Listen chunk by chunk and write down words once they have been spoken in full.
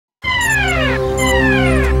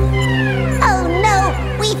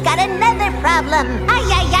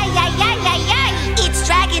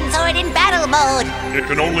mode. It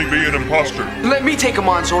can only be an imposter. Let me take him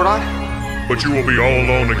on, Zordon. But you will be all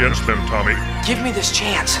alone against them, Tommy. Give me this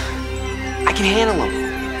chance. I can handle him.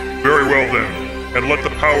 Very well then, and let the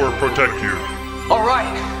power protect you. All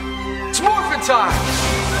right. It's morphin' time!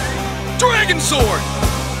 Dragon Sword!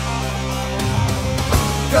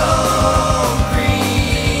 Go,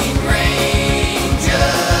 Green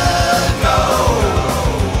Ranger, go!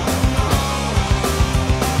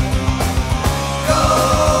 Go,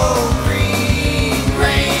 Green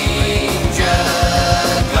Ranger,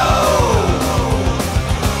 go!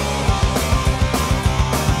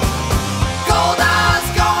 Goldar's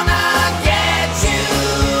gonna get you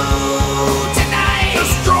tonight!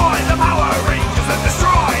 Destroy the Power Rangers and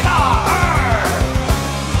destroy the Earth!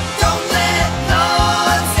 Don't let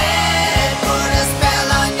Lord Zed put a spell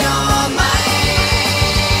on your mind.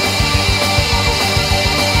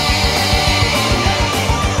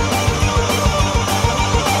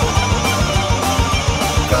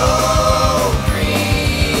 Go,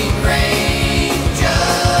 Green Ranger,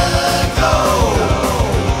 go!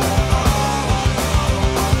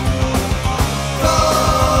 Go,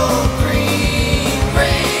 Green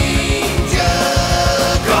Ranger,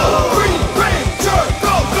 go! Green Ranger,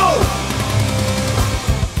 go, go!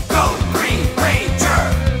 Go, Green Ranger!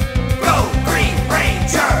 Go, Green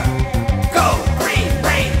Ranger! Go, Green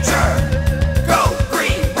Ranger! Go,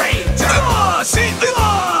 Green Ranger!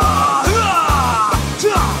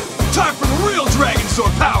 Time for the real Dragon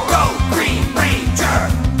Sword power! Go, Green Ranger!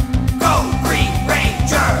 Go, Green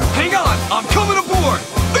Ranger! Hang on, I'm coming aboard!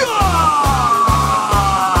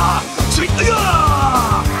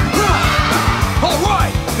 All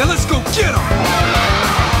right, now let's go get him!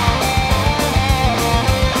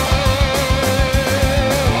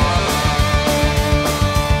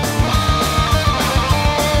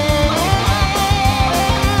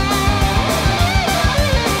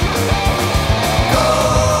 Go,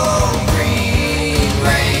 Green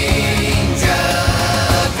Ranger!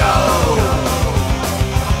 Go!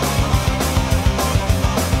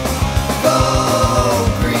 Go,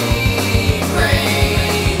 Green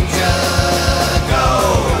Ranger! Go!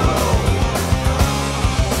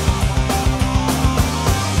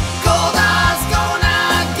 Goldar's gonna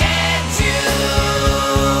get you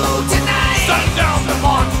tonight! Send down the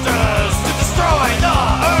monsters to destroy the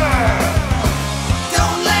Earth!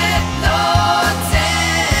 Don't let Lord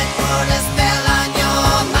Zed put a spell on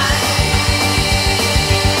your mind.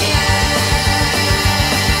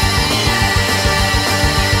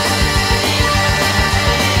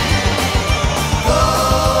 Go,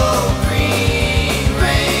 Green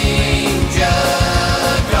Ranger,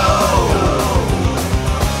 go!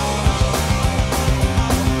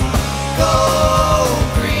 Go,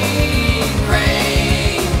 Green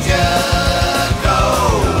Ranger, go!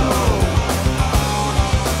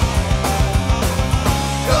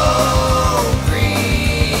 Go,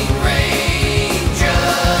 Green Ranger,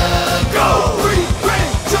 go! Green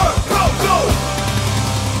Ranger, go, go!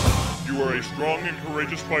 You are a strong and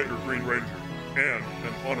courageous fighter, Green Ranger, and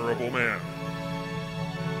an honorable man.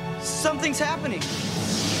 Something's happening.